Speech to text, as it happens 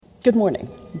Good morning.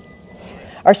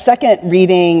 Our second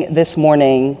reading this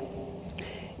morning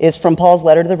is from Paul's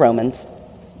letter to the Romans,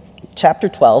 chapter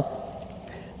 12,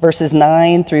 verses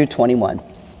 9 through 21.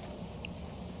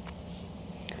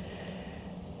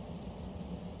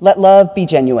 Let love be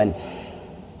genuine.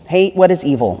 Hate what is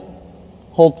evil.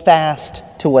 Hold fast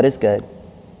to what is good.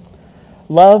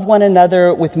 Love one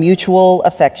another with mutual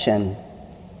affection.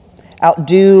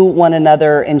 Outdo one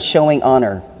another in showing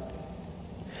honor.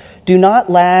 Do not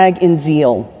lag in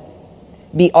zeal.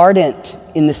 Be ardent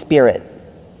in the Spirit.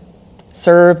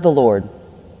 Serve the Lord.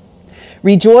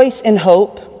 Rejoice in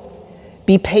hope.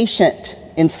 Be patient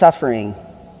in suffering.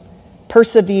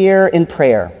 Persevere in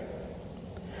prayer.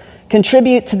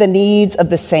 Contribute to the needs of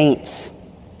the saints.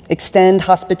 Extend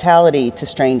hospitality to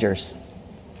strangers.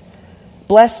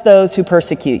 Bless those who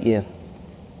persecute you.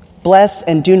 Bless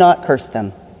and do not curse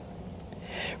them.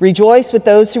 Rejoice with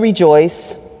those who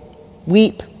rejoice.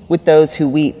 Weep with those who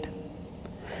weep.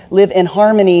 Live in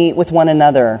harmony with one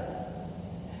another.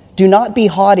 Do not be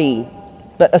haughty,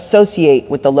 but associate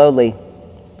with the lowly.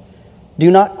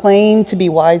 Do not claim to be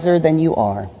wiser than you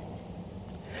are.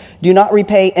 Do not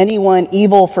repay anyone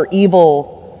evil for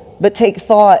evil, but take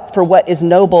thought for what is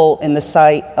noble in the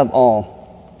sight of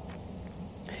all.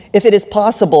 If it is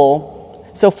possible,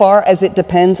 so far as it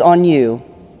depends on you,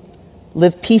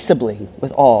 live peaceably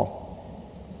with all.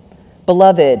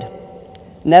 Beloved,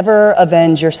 never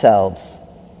avenge yourselves,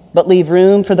 but leave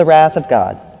room for the wrath of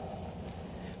God.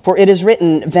 For it is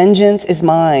written, "Vengeance is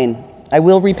mine, I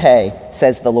will repay,"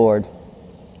 says the Lord.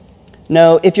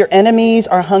 No, if your enemies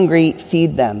are hungry,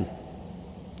 feed them.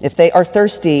 If they are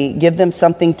thirsty, give them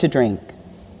something to drink.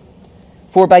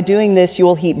 For by doing this, you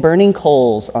will heap burning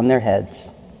coals on their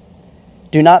heads.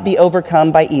 Do not be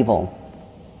overcome by evil,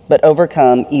 but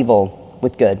overcome evil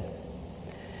with good.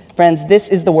 Friends, this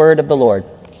is the word of the Lord.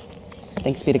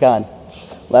 Thanks be to God.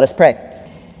 Let us pray.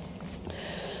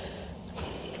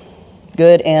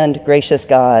 Good and gracious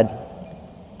God,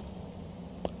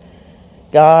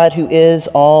 God who is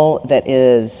all that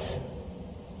is,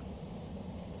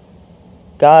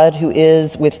 God who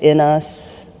is within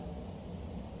us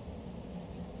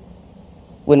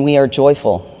when we are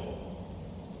joyful,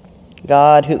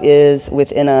 God who is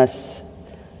within us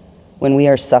when we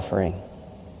are suffering,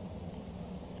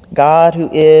 God who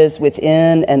is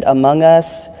within and among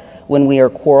us when we are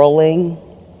quarreling,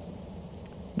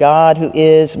 God who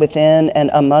is within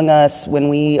and among us when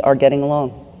we are getting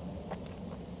along.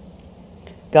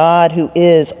 God who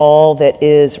is all that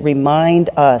is, remind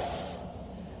us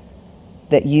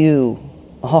that you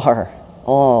are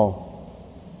all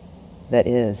that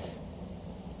is.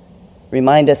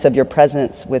 Remind us of your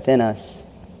presence within us,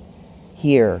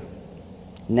 here,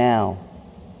 now,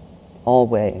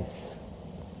 always.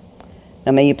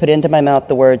 Now may you put into my mouth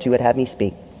the words you would have me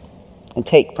speak, and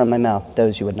take from my mouth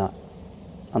those you would not.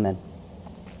 Amen.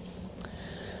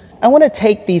 I want to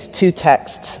take these two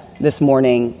texts this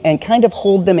morning and kind of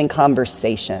hold them in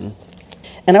conversation.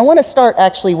 And I want to start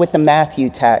actually with the Matthew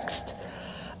text.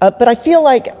 But I feel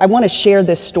like I want to share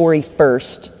this story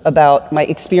first about my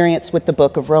experience with the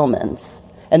book of Romans.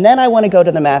 And then I want to go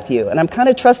to the Matthew. And I'm kind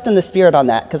of trusting the Spirit on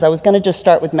that because I was going to just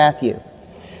start with Matthew.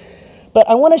 But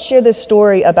I want to share this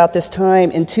story about this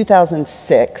time in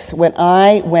 2006 when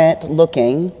I went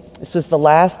looking. This was the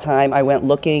last time I went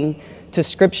looking to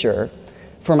Scripture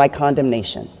for my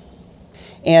condemnation.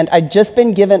 And I'd just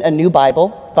been given a new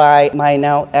Bible by my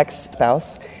now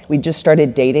ex-spouse. We just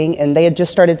started dating, and they had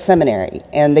just started seminary.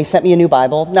 And they sent me a new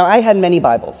Bible. Now, I had many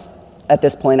Bibles at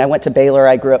this point. I went to Baylor.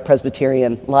 I grew up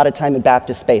Presbyterian, a lot of time in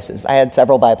Baptist spaces. I had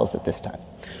several Bibles at this time.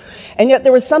 And yet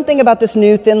there was something about this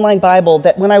new thin-line Bible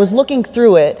that when I was looking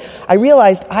through it, I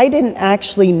realized I didn't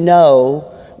actually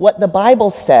know what the Bible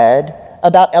said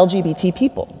about LGBT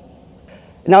people.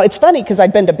 Now, it's funny because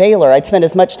I'd been to Baylor. I'd spent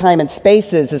as much time in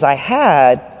spaces as I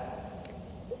had,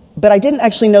 but I didn't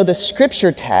actually know the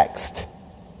scripture text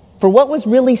for what was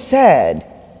really said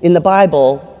in the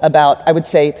Bible about, I would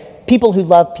say, people who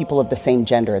love people of the same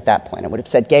gender at that point. I would have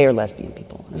said gay or lesbian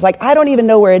people. I was like, I don't even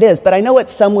know where it is, but I know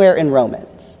it's somewhere in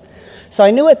Romans. So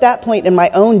I knew at that point in my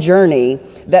own journey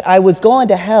that I was going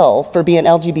to hell for being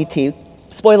LGBT.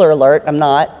 Spoiler alert, I'm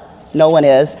not. No one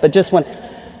is, but just one.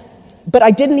 But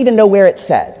I didn't even know where it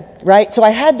said, right? So I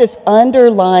had this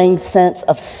underlying sense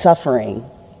of suffering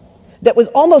that was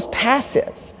almost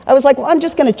passive. I was like, well, I'm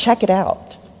just going to check it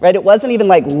out, right? It wasn't even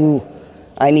like, ooh,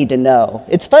 I need to know.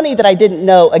 It's funny that I didn't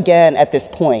know again at this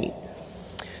point.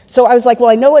 So I was like, well,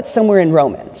 I know it's somewhere in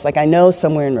Romans. Like, I know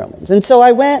somewhere in Romans. And so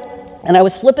I went and I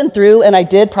was flipping through, and I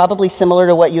did probably similar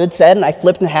to what you had said, and I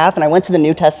flipped in half, and I went to the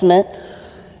New Testament,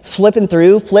 flipped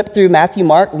through Matthew,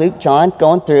 Mark, Luke, John,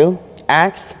 going through,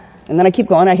 Acts, And then I keep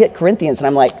going, I hit Corinthians, and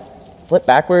I'm like, flip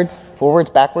backwards, forwards,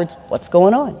 backwards, what's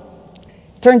going on?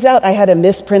 Turns out I had a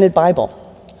misprinted Bible.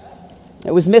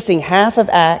 It was missing half of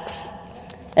Acts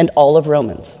and all of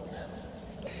Romans.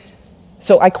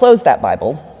 So I closed that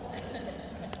Bible,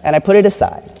 and I put it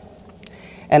aside.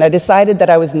 And I decided that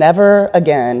I was never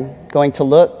again going to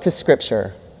look to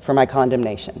Scripture for my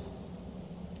condemnation.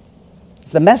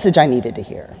 It's the message I needed to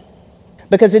hear.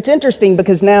 Because it's interesting,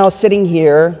 because now sitting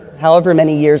here, however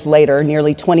many years later,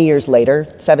 nearly 20 years later,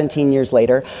 17 years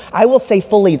later, I will say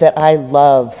fully that I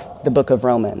love the book of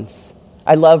Romans.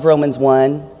 I love Romans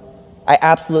 1. I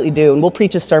absolutely do. And we'll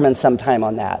preach a sermon sometime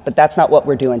on that, but that's not what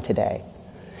we're doing today.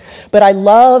 But I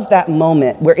love that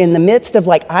moment where in the midst of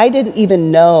I didn't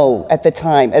even know at the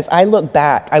time, as I look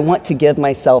back, I want to give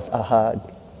myself a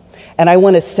hug. And I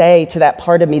want to say to that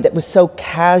part of me that was so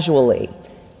casually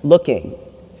looking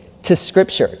to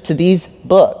Scripture, to these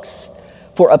books,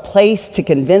 for a place to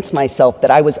convince myself that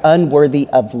I was unworthy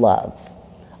of love,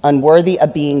 unworthy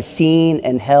of being seen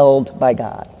and held by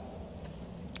God.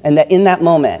 And that in that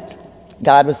moment,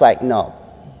 God was like, no,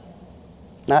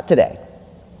 not today,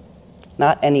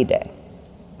 not any day.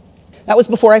 That was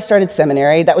before I started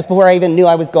seminary. That was before I even knew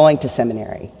I was going to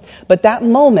seminary. But that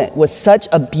moment was such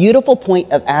a beautiful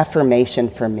point of affirmation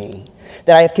for me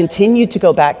that I have continued to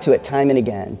go back to it time and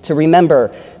again, to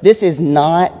remember this is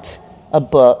not a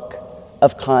book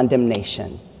of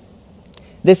condemnation.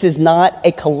 This is not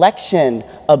a collection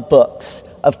of books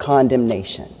of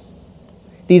condemnation.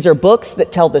 These are books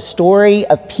that tell the story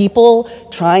of people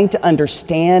trying to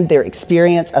understand their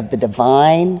experience of the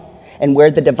divine and where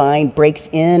the divine breaks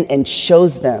in and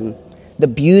shows them the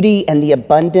beauty and the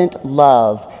abundant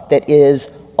love that is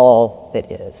all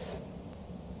that is.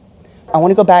 I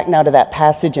want to go back now to that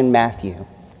passage in Matthew.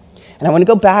 And I want to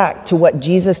go back to what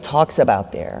Jesus talks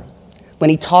about there when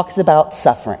he talks about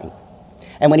suffering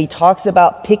and when he talks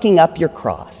about picking up your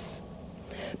cross.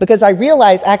 Because I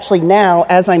realize actually now,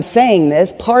 as I'm saying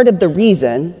this, part of the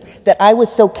reason that I was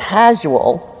so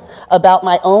casual about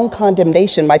my own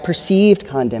condemnation, my perceived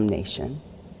condemnation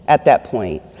at that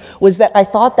point, was that I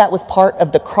thought that was part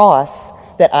of the cross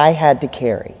that I had to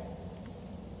carry.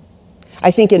 I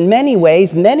think in many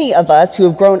ways, many of us who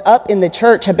have grown up in the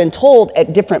church have been told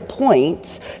at different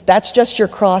points, that's just your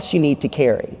cross you need to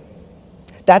carry.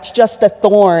 That's just the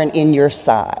thorn in your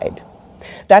side.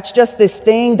 That's just this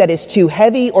thing that is too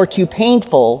heavy or too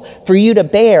painful for you to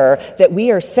bear that we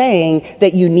are saying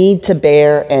that you need to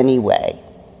bear anyway.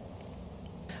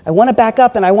 I want to back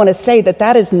up and I want to say that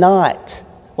that is not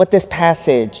what this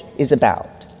passage is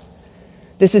about.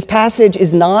 This passage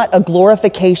is not a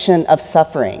glorification of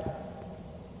suffering.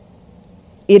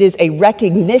 It is a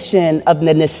recognition of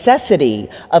the necessity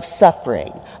of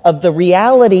suffering, of the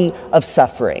reality of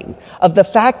suffering, of the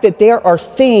fact that there are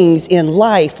things in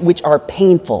life which are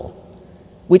painful,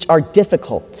 which are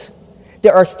difficult.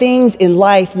 There are things in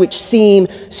life which seem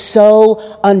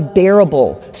so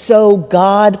unbearable, so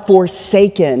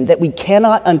God-forsaken, that we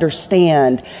cannot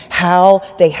understand how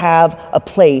they have a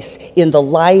place in the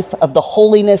life of the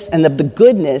holiness and of the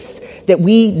goodness that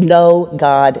we know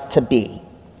God to be.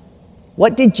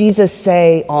 What did Jesus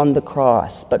say on the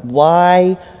cross? But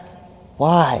why,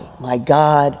 my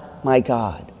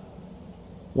God,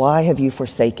 why have you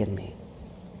forsaken me?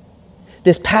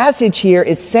 This passage here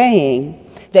is saying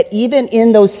that even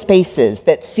in those spaces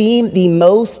that seem the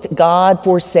most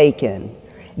God-forsaken,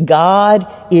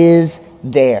 God is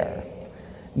there.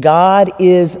 God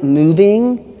is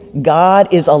moving.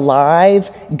 God is alive.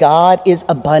 God is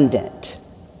abundant.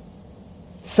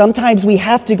 Sometimes we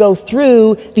have to go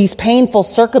through these painful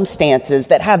circumstances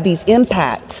that have these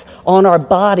impacts on our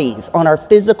bodies, on our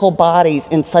physical bodies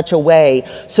in such a way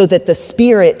so that the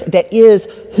spirit that is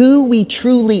who we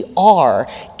truly are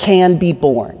can be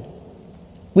born.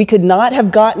 We could not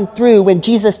have gotten through when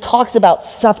Jesus talks about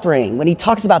suffering, when he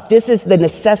talks about this is the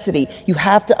necessity. You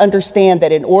have to understand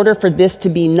that in order for this to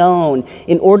be known,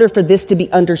 in order for this to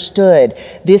be understood,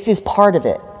 this is part of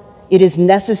it. It is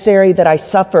necessary that I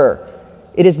suffer.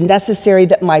 It is necessary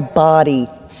that my body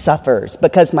suffers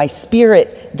because my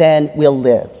spirit then will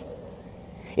live.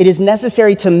 It is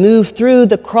necessary to move through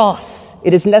the cross.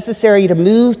 It is necessary to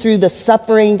move through the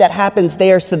suffering that happens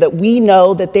there so that we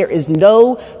know that there is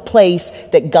no place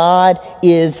that God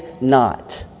is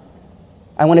not.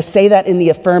 I want to say that in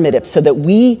the affirmative so that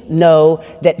we know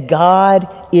that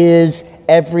God is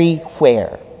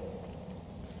everywhere.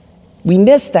 We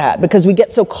miss that because we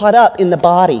get so caught up in the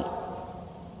body.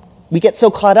 We get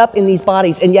so caught up in these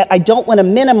bodies, and yet I don't want to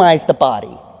minimize the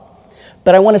body.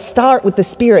 But I want to start with the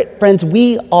spirit. Friends,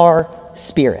 we are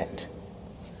spirit.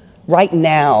 Right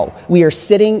now, we are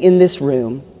sitting in this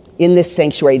room in this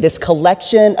sanctuary, this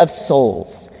collection of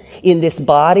souls in this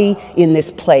body, in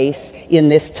this place, in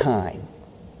this time,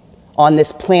 on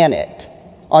this planet,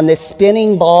 on this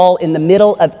spinning ball in the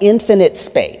middle of infinite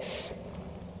space.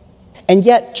 And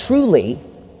yet, truly,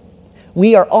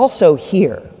 we are also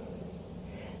here,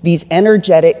 these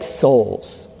energetic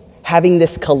souls, having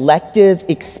this collective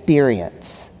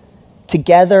experience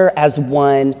together as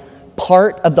one,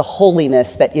 part of the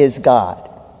holiness that is God.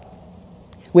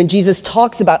 When Jesus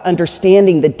talks about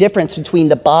understanding the difference between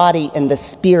the body and the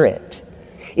spirit,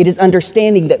 it is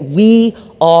understanding that we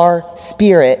are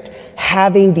spirit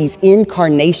having these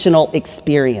incarnational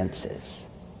experiences.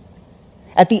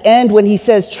 At the end, when he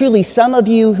says, truly, some of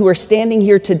you who are standing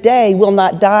here today will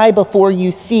not die before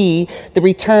you see the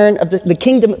return of the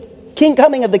kingdom,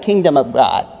 coming of the kingdom of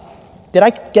God. Did I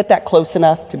get that close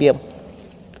enough to be able?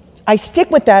 I stick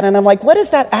with that and I'm like, what does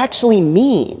that actually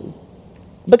mean?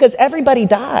 Because everybody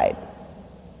died,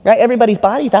 right? Everybody's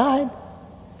body died.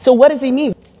 So what does he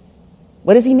mean?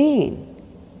 What does he mean?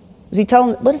 Is he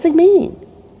telling, what does he mean?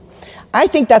 I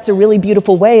think that's a really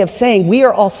beautiful way of saying we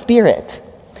are all spirit.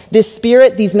 This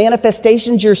spirit, these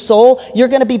manifestations, your soul, you're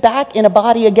going to be back in a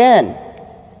body again.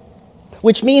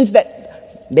 Which means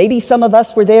that maybe some of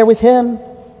us were there with him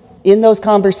in those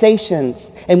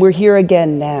conversations, and we're here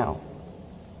again now.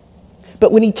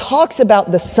 But when he talks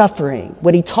about the suffering,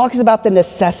 when he talks about the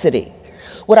necessity,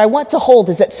 what I want to hold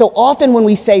is that so often when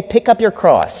we say, pick up your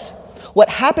cross, what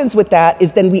happens with that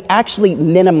is then we actually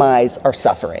minimize our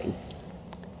suffering.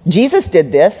 Jesus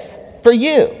did this for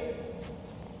you.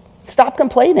 Stop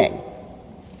complaining.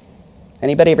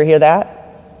 Anybody ever hear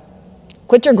that?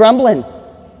 Quit your grumbling.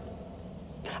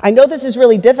 I know this is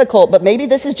really difficult, but maybe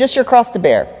this is just your cross to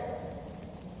bear.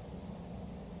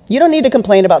 You don't need to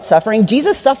complain about suffering.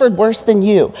 Jesus suffered worse than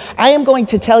you. I am going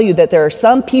to tell you that there are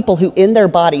some people who in their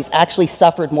bodies actually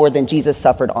suffered more than Jesus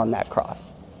suffered on that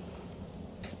cross.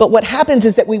 But what happens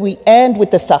is that we end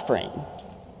with the suffering.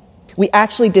 We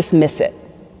actually dismiss it.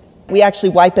 We actually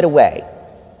wipe it away.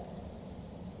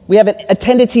 We have a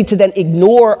tendency to then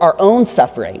ignore our own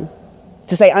suffering,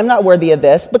 to say, I'm not worthy of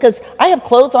this because I have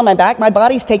clothes on my back, my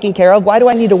body's taken care of. Why do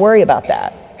I need to worry about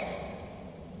that?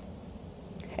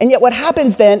 And yet what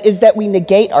happens then is that we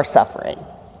negate our suffering.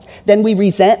 Then we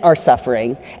resent our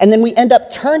suffering. And then we end up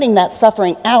turning that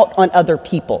suffering out on other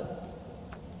people.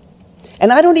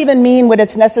 And I don't even mean when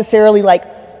it's necessarily like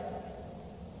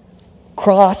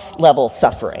cross-level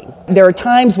suffering. There are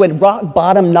times when rock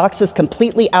bottom knocks us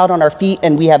completely out on our feet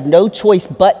and we have no choice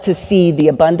but to see the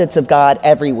abundance of God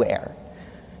everywhere.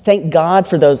 Thank God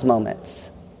for those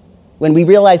moments when we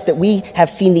realize that we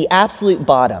have seen the absolute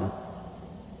bottom.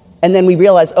 And then we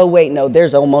realize, oh, wait, no,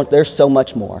 there's so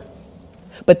much more.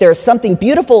 But there's something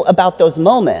beautiful about those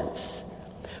moments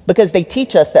because they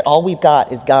teach us that all we've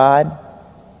got is God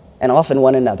and often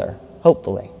one another,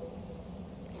 hopefully.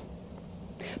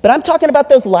 But I'm talking about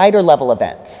those lighter level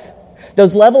events,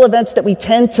 those level events that we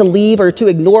tend to leave or to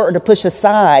ignore or to push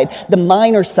aside, the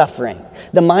minor suffering,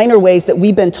 the minor ways that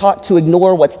we've been taught to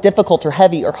ignore what's difficult or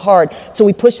heavy or hard, so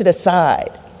we push it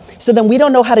aside. So then we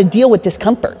don't know how to deal with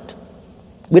discomfort.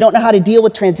 We don't know how to deal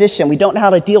with transition. We don't know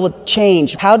how to deal with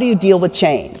change. How do you deal with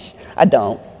change? I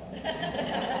don't.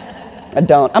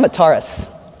 I'm a Taurus.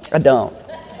 I don't.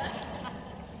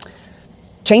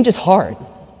 Change is hard.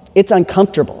 It's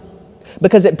uncomfortable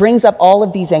because it brings up all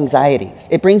of these anxieties.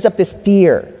 It brings up this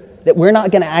fear that we're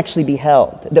not going to actually be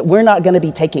held, that we're not going to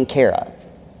be taken care of.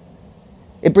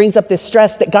 It brings up this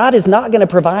stress that God is not going to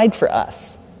provide for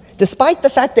us. Despite the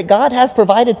fact that God has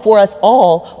provided for us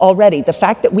all already, the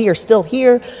fact that we are still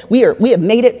here, we have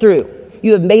made it through.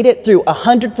 You have made it through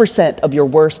 100% of your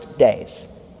worst days.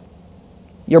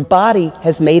 Your body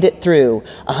has made it through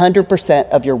 100%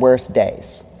 of your worst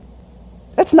days.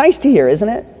 That's nice to hear, isn't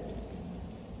it?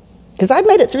 Because I've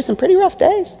made it through some pretty rough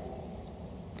days.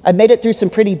 I've made it through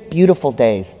some pretty beautiful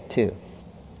days, too.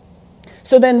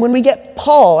 So then when we get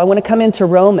Paul, I want to come into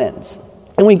Romans.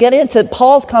 And we get into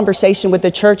Paul's conversation with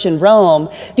the church in Rome,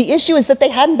 the issue is that they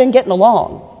hadn't been getting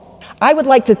along. I would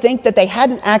like to think that they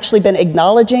hadn't actually been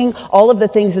acknowledging all of the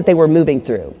things that they were moving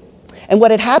through. And what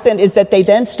had happened is that they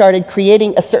then started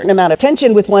creating a certain amount of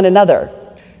tension with one another.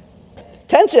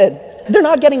 Tension. They're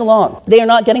not getting along. They are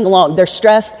not getting along. They're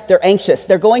stressed. They're anxious.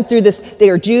 They're going through this.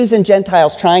 They are Jews and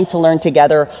Gentiles trying to learn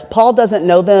together. Paul doesn't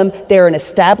know them. They're an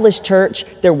established church.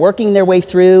 They're working their way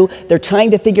through. They're trying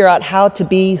to figure out how to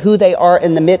be who they are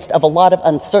in the midst of a lot of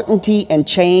uncertainty and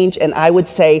change, and I would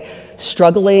say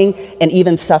struggling and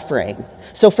even suffering.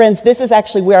 So friends, this is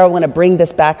actually where I want to bring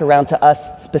this back around to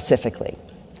us specifically,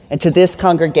 and to this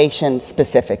congregation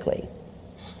specifically.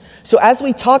 So as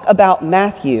we talk about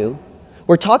Matthew,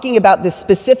 We're talking about this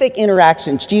specific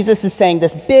interactions. Jesus is saying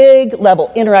this big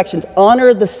level interactions.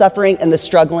 Honor the suffering and the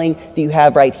struggling that you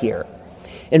have right here.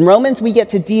 In Romans, we get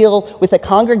to deal with a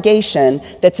congregation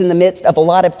that's in the midst of a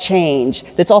lot of change,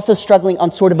 that's also struggling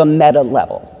on sort of a meta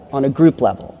level, on a group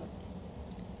level.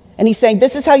 And he's saying,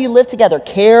 this is how you live together.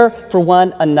 Care for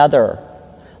one another.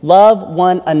 Love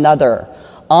one another.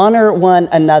 Honor one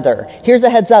another. Here's a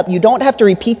heads up. You don't have to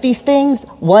repeat these things,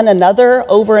 one another,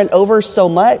 over and over so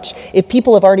much if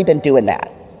people have already been doing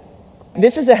that.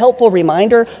 This is a helpful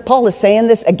reminder. Paul is saying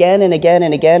this again and again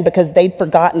and again because they'd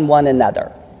forgotten one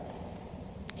another.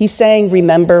 He's saying,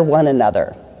 remember one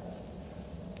another.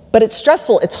 But it's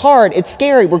stressful, it's hard, it's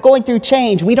scary. We're going through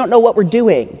change. We don't know what we're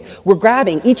doing. We're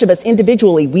grabbing, each of us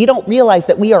individually. We don't realize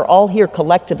that we are all here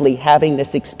collectively having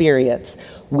this experience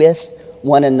with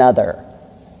one another,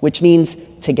 which means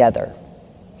together.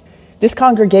 This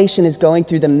congregation is going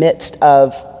through in the midst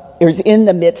of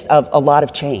a lot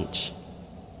of change.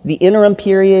 The interim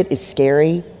period is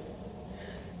scary.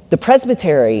 The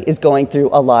presbytery is going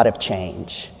through a lot of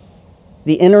change.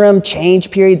 The interim change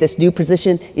period, this new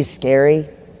position, is scary.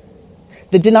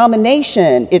 The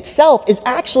denomination itself is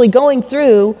actually going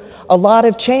through a lot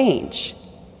of change.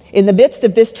 In the midst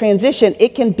of this transition,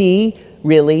 it can be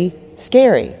really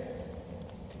scary.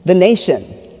 The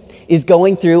nation is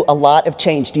going through a lot of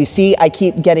change. Do you see I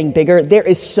keep getting bigger? There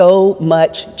is so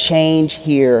much change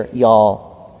here,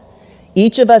 y'all.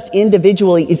 Each of us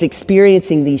individually is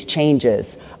experiencing these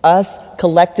changes. Us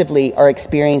collectively are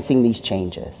experiencing these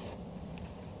changes.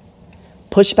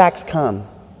 Pushbacks come.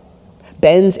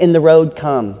 Bends in the road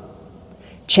come.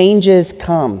 Changes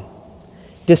come.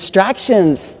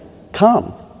 Distractions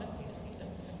come.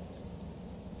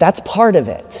 That's part of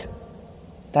it.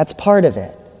 That's part of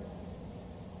it.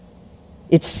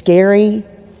 It's scary.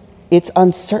 It's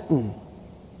uncertain.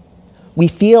 We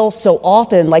feel so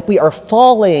often like we are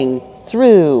falling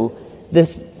through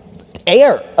this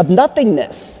air of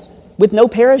nothingness with no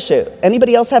parachute.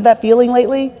 Anybody else have that feeling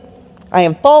lately? I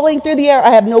am falling through the air.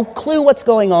 I have no clue what's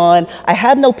going on. I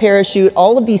have no parachute.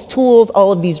 All of these tools,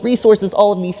 all of these resources,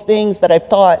 all of these things that I've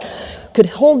thought could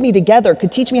hold me together,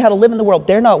 could teach me how to live in the world,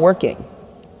 they're not working.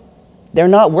 They're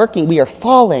not working. We are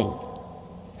falling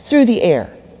through the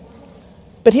air.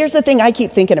 But here's the thing I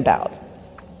keep thinking about,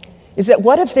 is that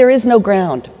what if there is no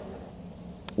ground?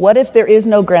 What if there is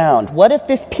no ground? What if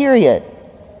this period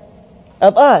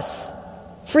of us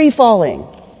free falling,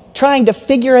 trying to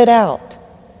figure it out,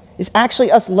 is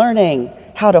actually us learning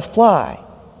how to fly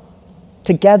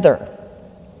together,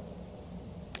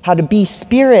 how to be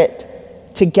spirit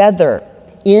together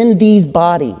in these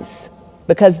bodies,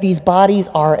 because these bodies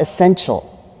are essential.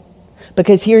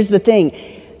 Because here's the thing,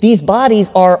 these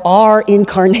bodies are our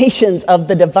incarnations of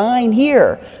the divine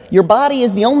here. Your body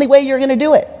is the only way you're going to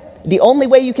do it. The only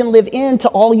way you can live into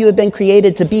all you have been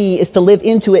created to be is to live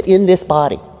into it in this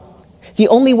body. The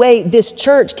only way this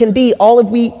church can be all of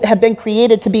we have been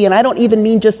created to be, and I don't even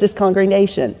mean just this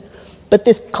congregation, but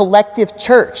this collective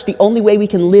church, the only way we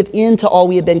can live into all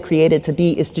we have been created to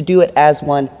be is to do it as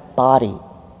one body,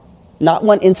 not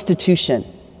one institution.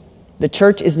 The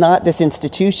church is not this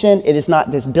institution. It is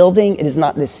not this building. It is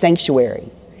not this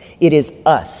sanctuary. It is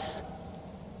us.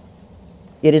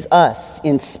 It is us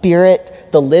in spirit,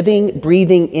 the living,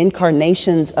 breathing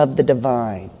incarnations of the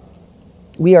divine.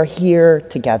 We are here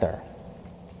together.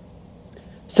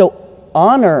 So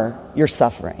honor your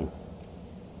suffering.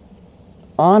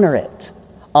 Honor it.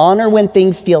 Honor when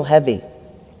things feel heavy.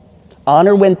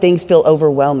 Honor when things feel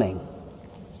overwhelming.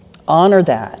 Honor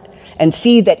that. And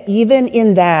see that even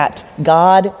in that,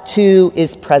 God too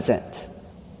is present.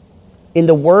 In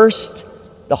the worst,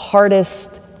 the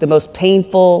hardest, the most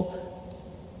painful,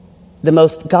 the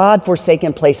most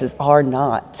God-forsaken places are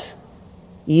not.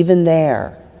 Even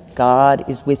there, God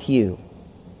is with you.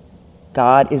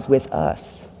 God is with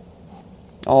us.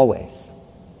 Always.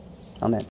 Amen.